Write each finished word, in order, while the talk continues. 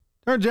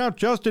Turns out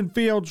Justin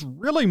Fields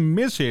really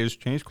misses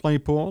Chase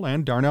Claypool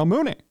and Darnell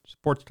Mooney.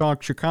 Sports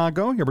Talk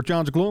Chicago, here with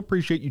John's Glue.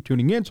 Appreciate you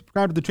tuning in.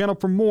 Subscribe to the channel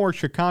for more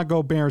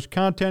Chicago Bears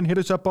content. Hit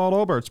us up all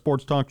over at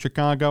Sports Talk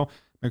Chicago.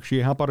 Make sure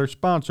you help out our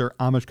sponsor,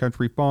 Amish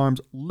Country Farms.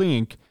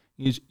 Link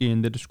is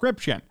in the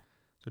description.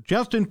 So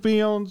Justin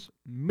Fields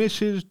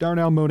misses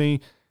Darnell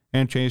Mooney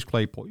and Chase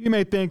Claypool. You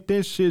may think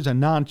this is a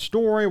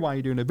non-story. Why are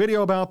you doing a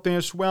video about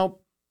this?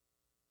 Well,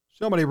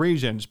 so many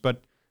reasons,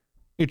 but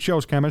it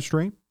shows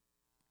chemistry.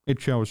 It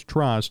shows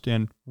trust,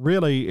 and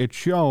really it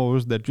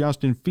shows that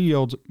Justin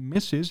Fields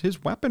misses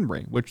his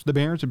weaponry, which the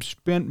Bears have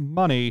spent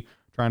money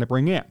trying to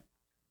bring in.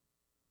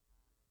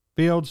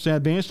 Fields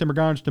said this in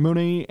regards to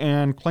Mooney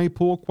and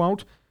Claypool,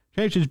 quote,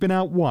 Chase has been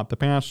out, the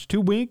past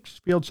 2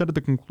 weeks? Fields said at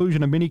the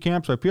conclusion of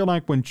minicamp, so I feel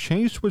like when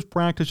Chase was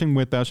practicing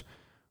with us,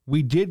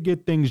 we did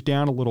get things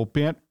down a little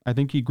bit. I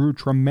think he grew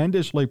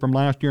tremendously from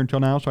last year until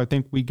now, so I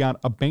think we got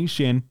a base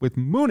in with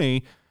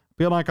Mooney.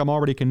 I feel like I'm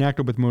already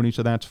connected with Mooney,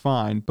 so that's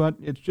fine. But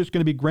it's just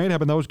going to be great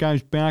having those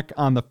guys back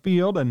on the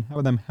field and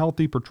having them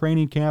healthy for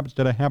training camp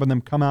instead of having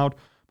them come out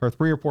for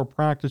 3 or 4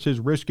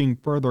 practices, risking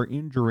further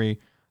injury.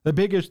 The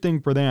biggest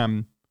thing for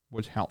them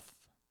was health.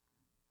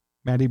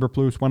 Matt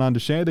Eberflus went on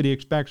to say that he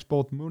expects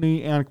both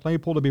Mooney and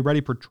Claypool to be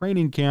ready for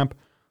training camp,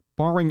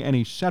 barring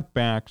any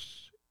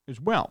setbacks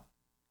as well.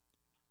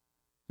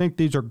 I think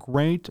these are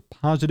great,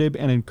 positive,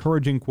 and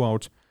encouraging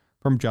quotes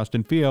from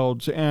Justin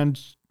Fields. And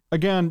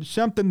again,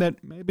 something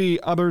that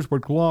maybe others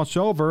would gloss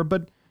over,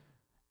 but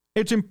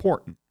it's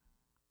important.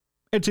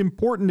 It's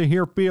important to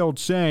hear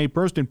Fields say,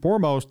 first and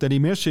foremost, that he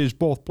misses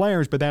both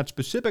players, but that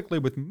specifically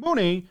with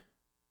Mooney,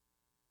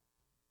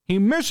 he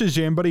misses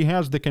him, but he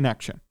has the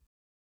connection.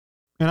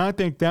 And I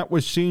think that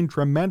was seen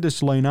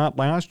tremendously, not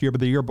last year, but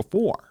the year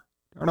before.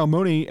 Darnell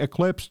Mooney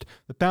eclipsed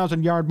the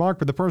 1,000-yard mark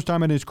for the first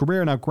time in his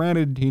career. Now,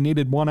 granted, he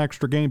needed 1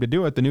 extra game to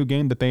do it, the new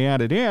game that they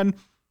added in,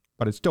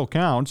 but it still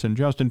counts, and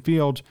Justin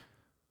Fields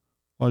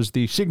was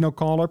the signal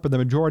caller for the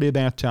majority of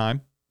that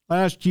time.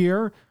 Last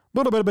year, a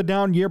little bit of a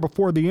down year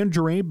before the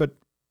injury, but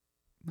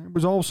there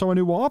was also a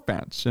new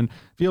offense, and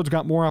Fields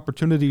got more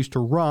opportunities to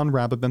run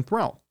rather than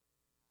throw.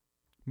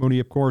 Mooney,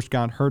 of course,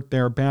 got hurt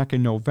there back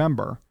in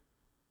November,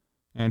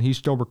 and he's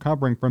still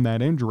recovering from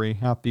that injury.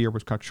 Half the year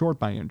was cut short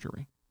by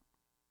injury.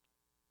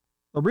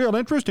 The real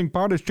interesting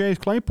part is Chase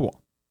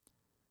Claypool.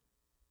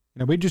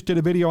 We just did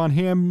a video on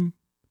him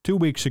 2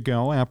 weeks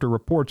ago after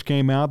reports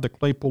came out that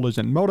Claypool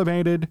isn't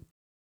motivated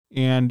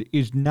and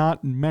is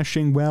not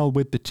meshing well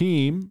with the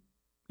team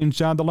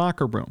inside the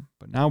locker room.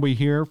 But now we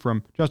hear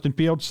from Justin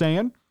Fields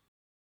saying,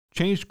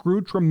 Chase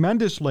grew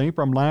tremendously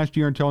from last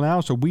year until now,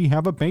 so we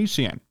have a base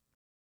in.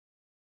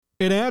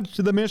 It adds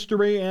to the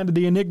mystery and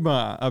the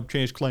enigma of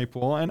Chase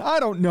Claypool, and I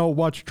don't know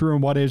what's true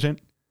and what isn't.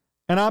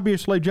 And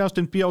obviously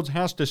Justin Fields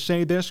has to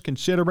say this,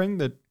 considering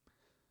that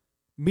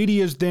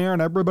media's there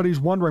and everybody's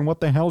wondering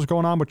what the hell's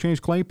going on with Chase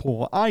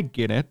Claypool. I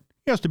get it.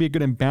 He has to be a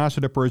good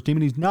ambassador for his team,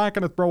 and he's not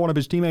going to throw one of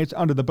his teammates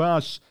under the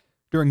bus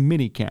during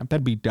minicamp.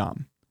 That'd be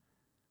dumb.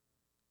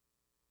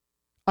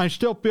 I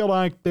still feel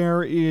like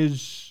there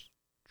is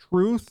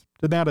truth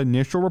to that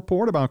initial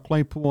report about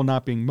Claypool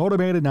not being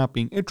motivated, not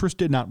being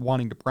interested, not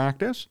wanting to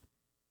practice.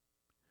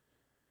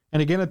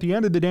 And again, at the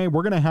end of the day,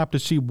 we're going to have to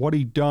see what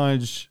he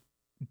does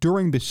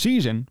during the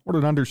season in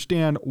order to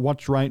understand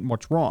what's right and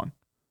what's wrong.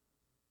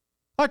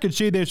 I could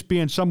see this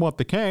being somewhat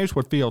the case,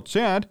 what Fields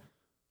said.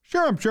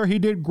 Sure, I'm sure he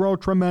did grow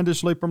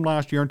tremendously from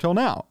last year until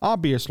now,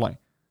 obviously.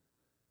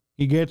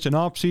 He gets an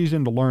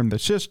off-season to learn the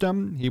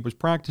system. He was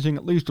practicing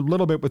at least a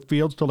little bit with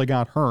Fields till he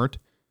got hurt.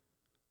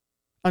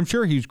 I'm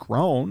sure he's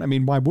grown. I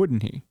mean, why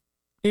wouldn't he?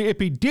 If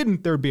he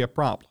didn't, there'd be a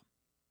problem.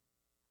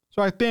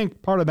 So I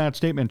think part of that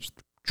statement's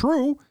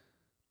true,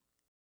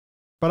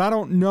 but I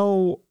don't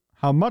know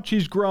how much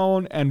he's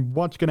grown and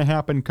what's going to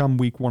happen come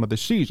week 1 of the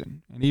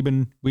season, and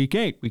even week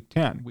 8, week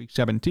 10, week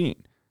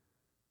 17.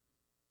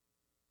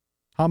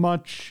 How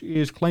much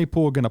is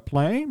Claypool going to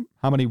play?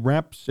 How many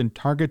reps and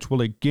targets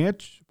will he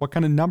get? What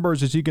kind of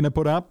numbers is he going to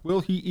put up?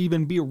 Will he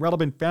even be a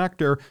relevant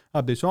factor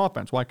of this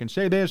offense? Well, I can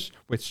say this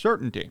with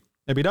certainty.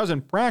 If he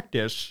doesn't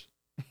practice,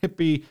 if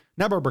he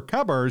never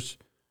recovers,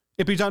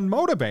 if he's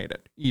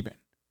unmotivated even,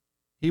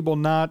 he will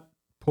not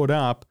put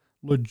up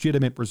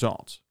legitimate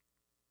results.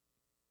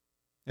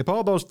 If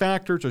all those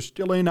factors are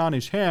still in on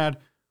his head,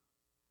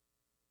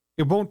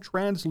 it won't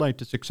translate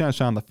to success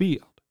on the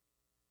field.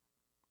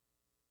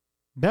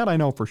 That I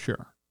know for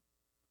sure.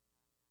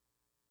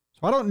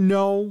 So I don't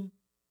know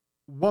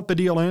what the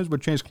deal is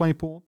with Chase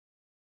Claypool.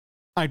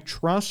 I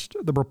trust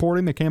the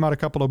reporting that came out a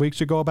couple of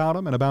weeks ago about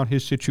him and about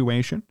his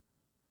situation.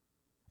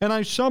 And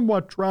I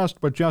somewhat trust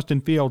what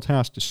Justin Fields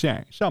has to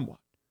say, somewhat.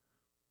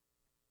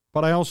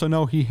 But I also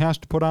know he has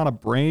to put on a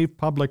brave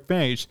public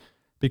face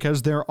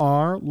because there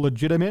are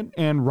legitimate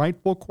and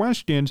rightful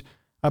questions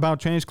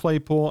about Chase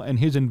Claypool and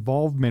his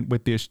involvement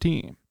with this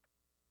team.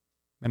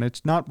 And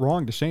it's not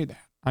wrong to say that.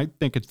 I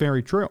think it's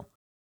very true.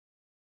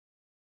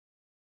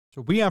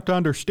 So we have to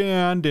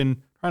understand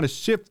and try to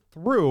sift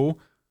through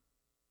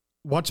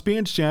what's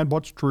being said,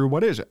 what's true,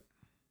 what isn't.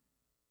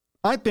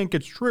 I think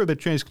it's true that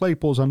Chase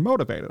Claypool's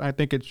unmotivated. I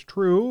think it's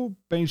true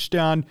based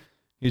on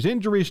his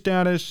injury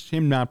status,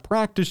 him not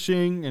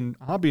practicing, and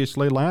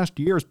obviously last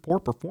year's poor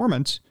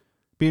performance,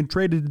 being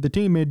traded to the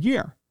team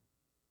mid-year.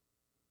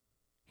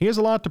 He has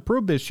a lot to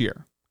prove this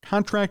year.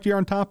 Contract year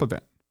on top of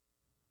it.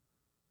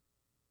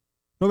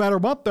 No matter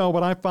what, though,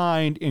 what I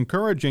find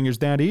encouraging is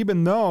that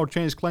even though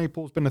Chase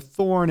Claypool's been a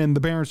thorn in the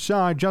Bears'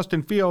 side,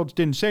 Justin Fields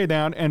didn't say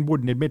that and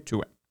wouldn't admit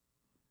to it.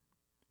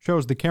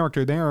 Shows the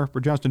character there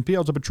for Justin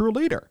Fields of a true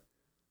leader.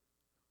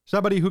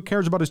 Somebody who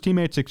cares about his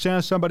teammates'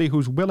 success, somebody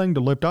who's willing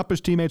to lift up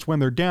his teammates when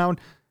they're down,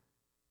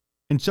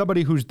 and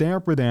somebody who's there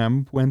for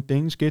them when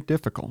things get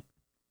difficult.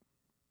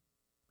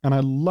 And I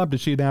love to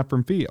see that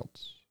from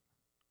Fields.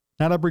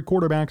 Not every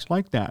quarterback's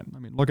like that. I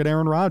mean, look at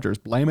Aaron Rodgers,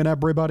 blaming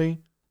everybody,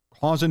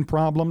 causing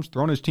problems,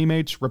 throwing his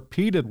teammates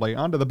repeatedly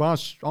onto the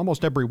bus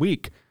almost every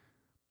week.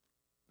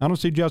 I don't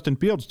see Justin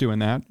Fields doing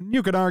that.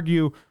 You could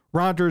argue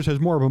Rodgers has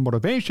more of a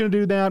motivation to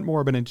do that,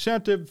 more of an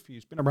incentive.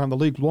 He's been around the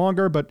league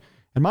longer, but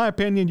in my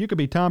opinion, you could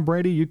be Tom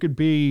Brady, you could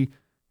be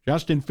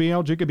Justin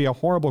Fields, you could be a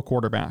horrible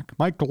quarterback.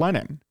 Mike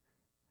Glennon.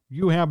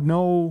 You have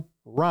no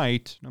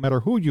right, no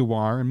matter who you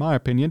are, in my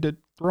opinion, to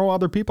throw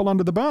other people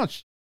under the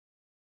bus.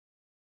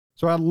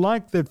 So I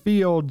like that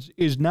Fields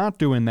is not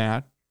doing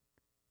that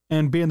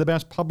and being the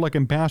best public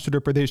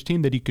ambassador for this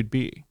team that he could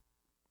be.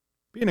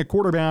 Being a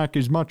quarterback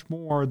is much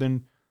more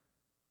than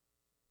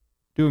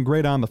doing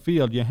great on the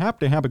field. You have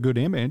to have a good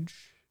image.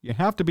 You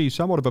have to be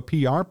somewhat of a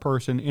PR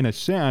person in a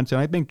sense, and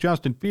I think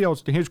Justin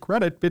Fields, to his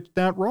credit, fits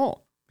that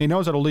role. He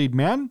knows how to lead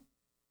men,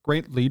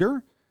 great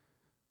leader,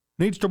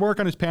 needs to work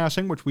on his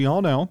passing, which we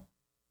all know,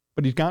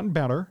 but he's gotten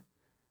better.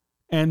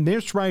 And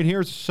this right here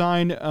is a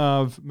sign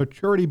of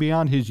maturity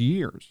beyond his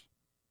years.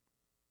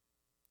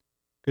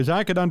 Because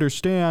I could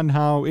understand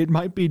how it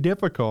might be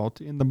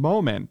difficult in the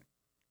moment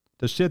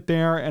to sit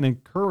there and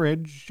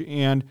encourage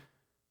and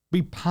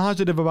be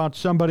positive about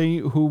somebody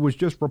who was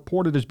just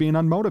reported as being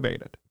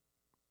unmotivated.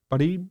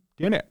 But he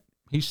did it.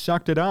 He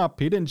sucked it up.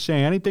 He didn't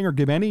say anything or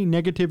give any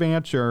negative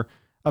answer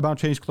about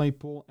Chase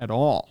Claypool at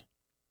all.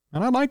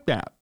 And I like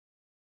that.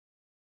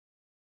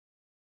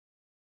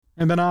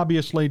 And then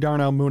obviously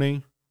Darnell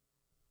Mooney.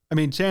 I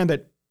mean, saying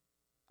that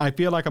I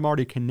feel like I'm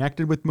already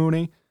connected with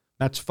Mooney,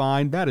 that's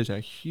fine. That is a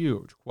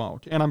huge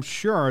quote. And I'm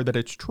sure that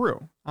it's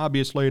true.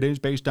 Obviously, it is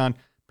based on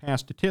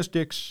past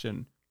statistics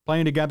and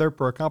playing together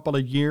for a couple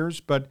of years,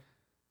 but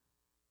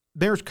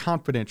there's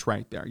confidence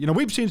right there. You know,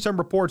 we've seen some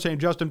reports saying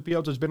Justin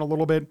Fields has been a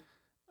little bit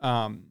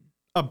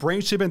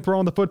abrasive in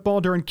throwing the football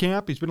during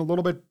camp. He's been a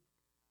little bit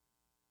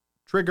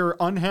trigger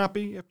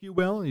unhappy, if you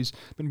will. He's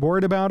been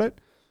worried about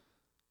it.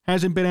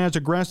 Hasn't been as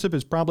aggressive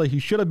as probably he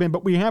should have been,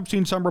 but we have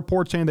seen some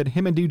reports saying that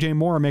him and DJ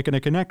Moore are making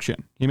a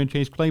connection. Him and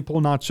Chase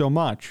Claypool, not so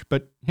much,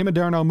 but him and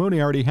Darnell Mooney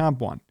already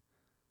have one.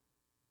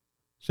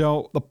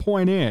 So the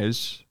point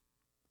is,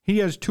 he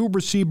has two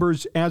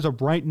receivers as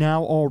of right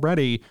now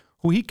already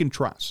who he can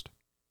trust.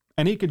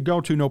 And he could go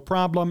to no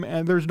problem,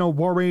 and there's no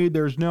worry,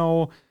 there's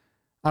no,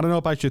 I don't know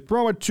if I should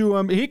throw it to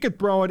him. He could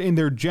throw it in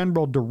their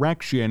general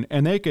direction,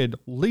 and they could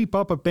leap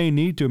up if they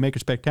need to and make a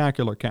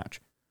spectacular catch.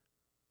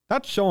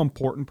 That's so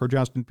important for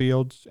Justin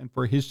Fields and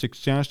for his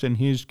success and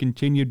his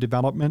continued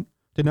development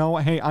to know,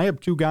 hey, I have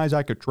two guys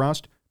I could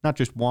trust, not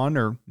just one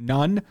or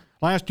none.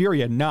 Last year,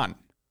 he had none.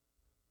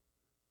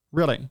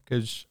 Really,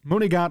 because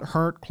Mooney got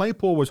hurt,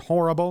 Claypool was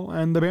horrible,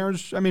 and the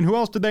Bears, I mean, who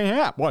else did they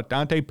have? What,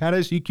 Dante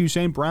Pettis, EQ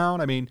St.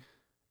 Brown? I mean,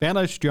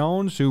 Valles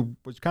Jones, who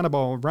was kind of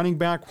a running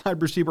back,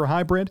 wide receiver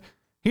hybrid.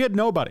 He had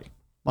nobody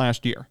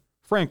last year,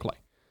 frankly.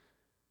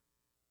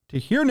 To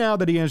hear now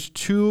that he has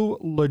two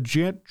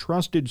legit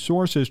trusted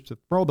sources to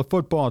throw the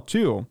football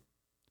to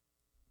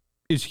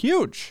is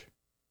huge.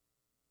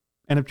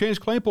 And if Chase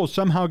Claypool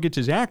somehow gets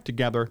his act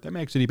together, that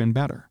makes it even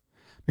better.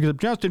 Because if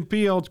Justin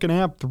Fields can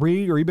have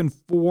 3 or even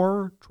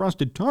 4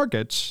 trusted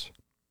targets,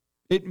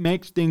 it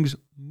makes things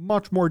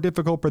much more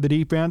difficult for the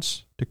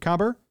defense to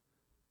cover.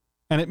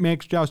 And it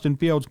makes Justin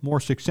Fields more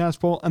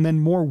successful and then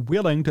more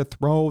willing to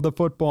throw the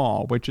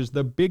football, which is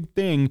the big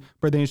thing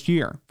for this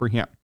year for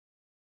him.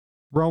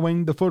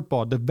 Throwing the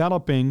football,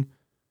 developing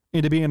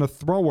into being a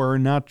thrower,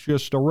 not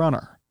just a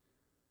runner.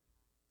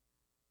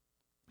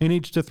 He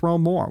needs to throw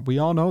more. We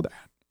all know that.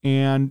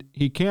 And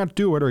he can't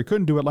do it, or he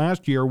couldn't do it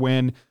last year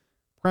when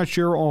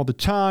pressure all the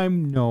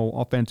time, no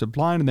offensive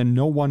line, and then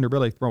no one to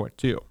really throw it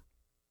to.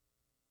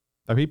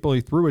 The people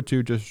he threw it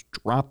to just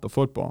dropped the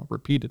football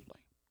repeatedly.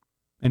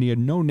 And he had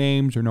no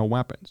names or no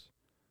weapons.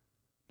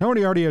 Now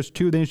he already has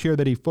 2 this year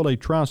that he fully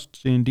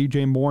trusts in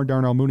DJ Moore and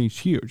Darnell Mooney's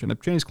huge. And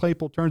if Chase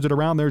Claypool turns it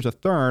around, there's a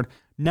 3rd,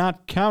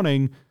 not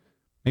counting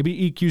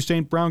maybe EQ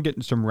St. Brown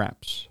getting some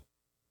reps.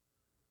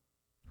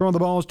 Throwing the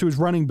balls to his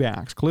running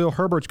backs. Khalil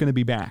Herbert's going to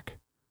be back.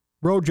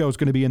 Rojo's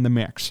going to be in the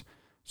mix.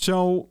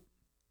 So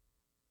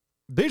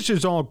this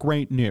is all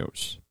great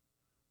news.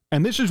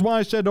 And this is why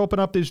I said to open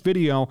up this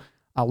video.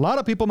 A lot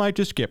of people might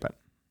just skip it.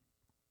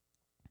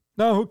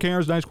 No, who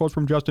cares? Nice quotes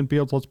from Justin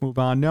Fields. Let's move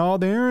on. No,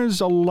 there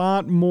is a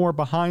lot more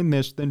behind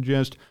this than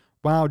just,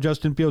 wow,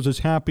 Justin Fields is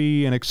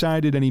happy and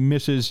excited and he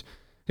misses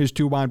his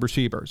 2 wide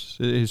receivers,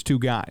 his 2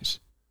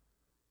 guys.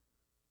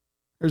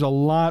 There's a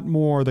lot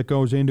more that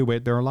goes into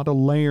it. There are a lot of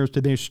layers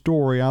to this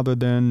story other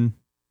than,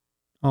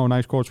 oh,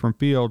 nice quotes from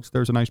Fields.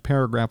 There's a nice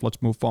paragraph.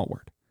 Let's move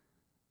forward.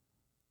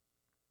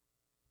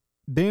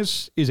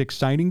 This is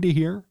exciting to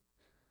hear.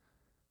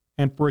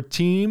 And for a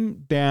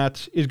team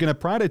that is going to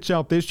pride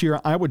itself this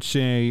year, I would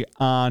say,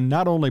 on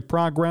not only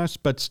progress,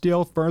 but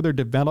still further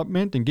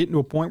development and getting to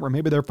a point where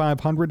maybe they're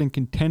 500 and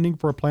contending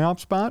for a playoff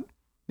spot,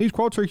 these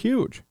quotes are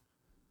huge.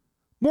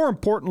 More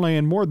importantly,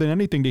 and more than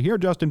anything, to hear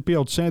Justin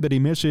Fields say that he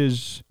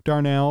misses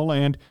Darnell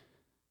and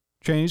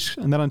Chase,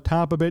 and then on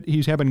top of it,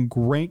 he's having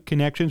great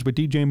connections with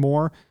DJ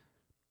Moore.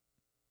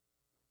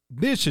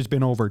 This has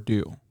been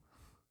overdue.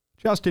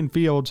 Justin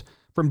Fields,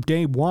 from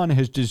day one,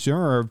 has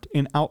deserved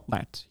an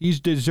outlet. He's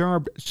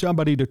deserved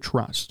somebody to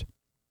trust.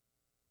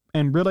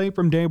 And really,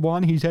 from day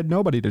one, he's had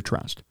nobody to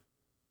trust.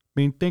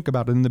 I mean, think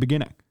about it in the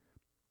beginning.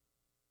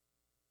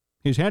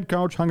 His head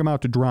coach hung him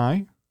out to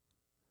dry.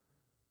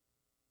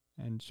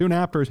 And soon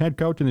after, his head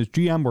coach and his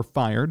GM were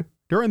fired.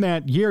 During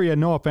that year, he had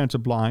no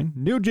offensive line.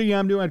 New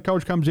GM, new head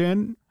coach comes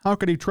in. How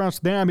could he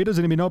trust them? He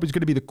doesn't even know if he's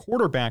going to be the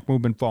quarterback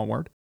moving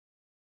forward.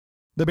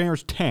 The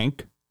Bears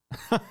tank.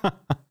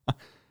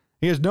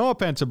 He has no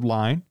offensive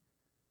line,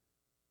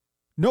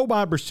 no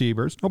wide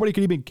receivers. Nobody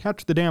can even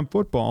catch the damn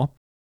football.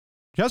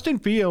 Justin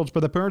Fields, for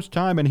the first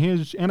time in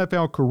his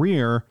NFL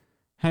career,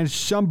 has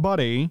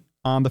somebody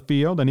on the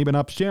field and even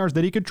upstairs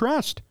that he could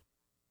trust.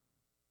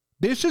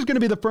 This is going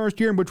to be the first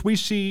year in which we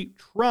see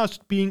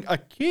trust being a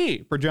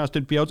key for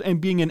Justin Fields and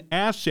being an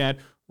asset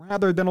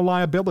rather than a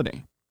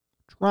liability.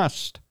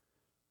 Trust.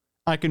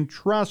 I can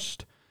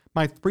trust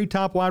my 3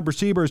 top wide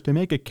receivers to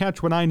make a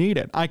catch when I need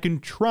it. I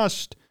can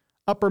trust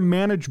upper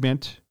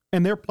management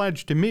and their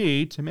pledge to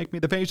me to make me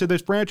the face of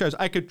this franchise.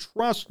 I could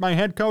trust my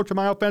head coach and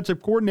my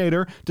offensive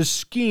coordinator to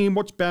scheme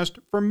what's best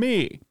for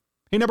me.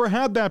 He never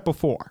had that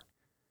before.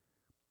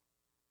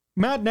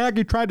 Matt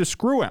Nagy tried to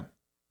screw him.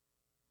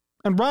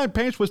 And Ryan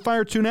Pace was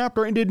fired soon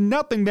after and did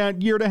nothing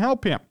that year to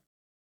help him.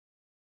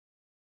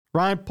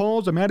 Ryan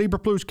Poles and Matt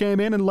Eberflus came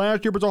in, and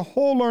last year was a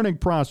whole learning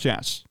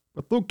process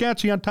with Luke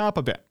Getsy on top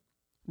of it.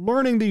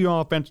 Learning the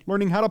offense,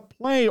 learning how to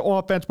play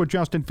offense with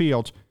Justin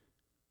Fields.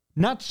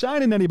 Not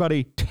signing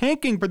anybody,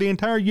 tanking for the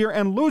entire year,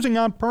 and losing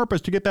on purpose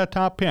to get that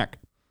top pick.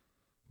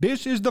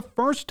 This is the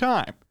first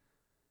time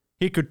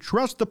he could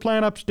trust the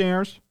plan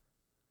upstairs,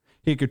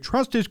 he could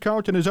trust his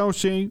coach and his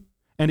OC,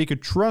 and he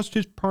could trust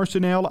his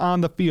personnel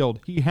on the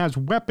field. He has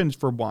weapons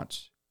for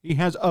once. He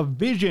has a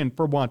vision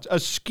for once, a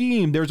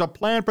scheme. There's a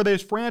plan for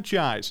this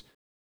franchise.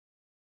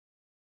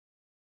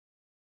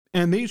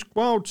 And these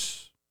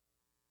quotes,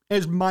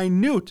 as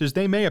minute as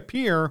they may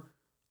appear,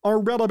 are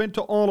relevant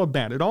to all of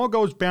that. It all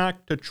goes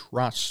back to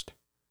trust.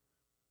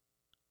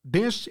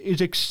 This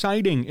is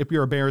exciting if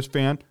you're a Bears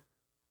fan.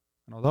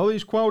 And although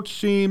these quotes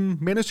seem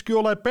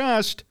minuscule at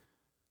best,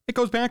 it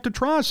goes back to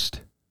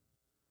trust.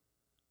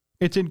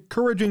 It's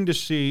encouraging to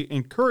see,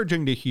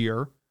 encouraging to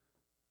hear,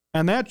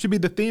 and that should be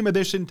the theme of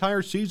this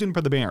entire season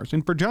for the Bears.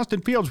 And for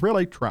Justin Fields,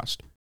 really,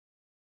 trust.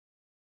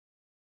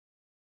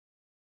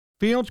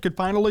 Fields could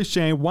finally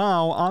say,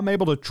 wow, I'm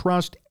able to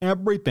trust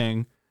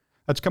everything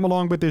that's come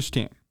along with this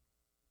team.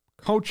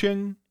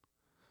 Coaching,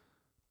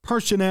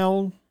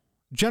 personnel,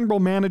 general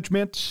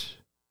management,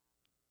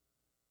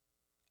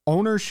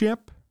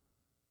 ownership.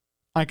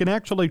 I can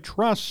actually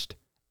trust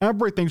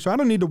everything, so I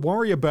don't need to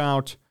worry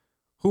about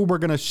who we're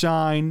going to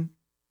sign,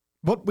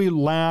 what we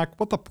lack,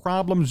 what the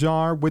problems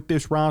are with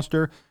this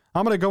roster.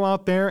 I'm going to go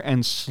out there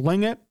and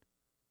sling it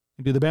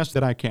and do the best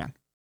that I can.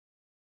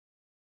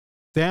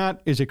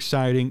 That is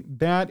exciting.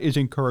 That is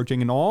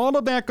encouraging. And all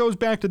of that goes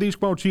back to these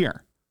quotes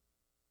here.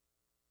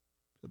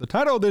 The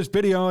title of this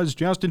video is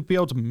Justin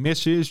Fields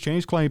Misses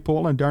Chase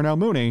Claypool and Darnell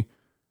Mooney.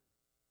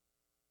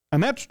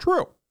 And that's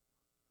true.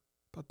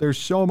 But there's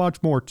so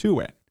much more to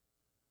it.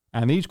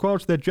 And these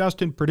quotes that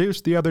Justin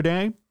produced the other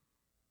day,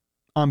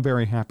 I'm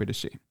very happy to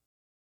see.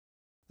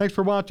 Thanks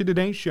for watching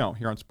today's show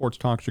here on Sports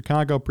Talk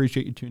Chicago.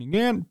 Appreciate you tuning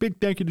in.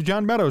 Big thank you to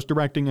John Meadows,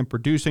 directing and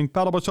producing.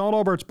 Follow us all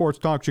over at Sports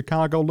Talk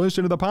Chicago.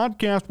 Listen to the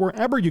podcast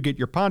wherever you get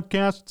your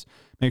podcasts.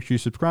 Make sure you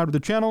subscribe to the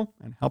channel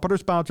and help out our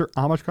sponsor,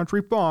 Amish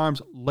Country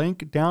Farms.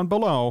 Link down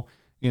below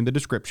in the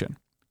description.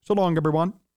 So long, everyone.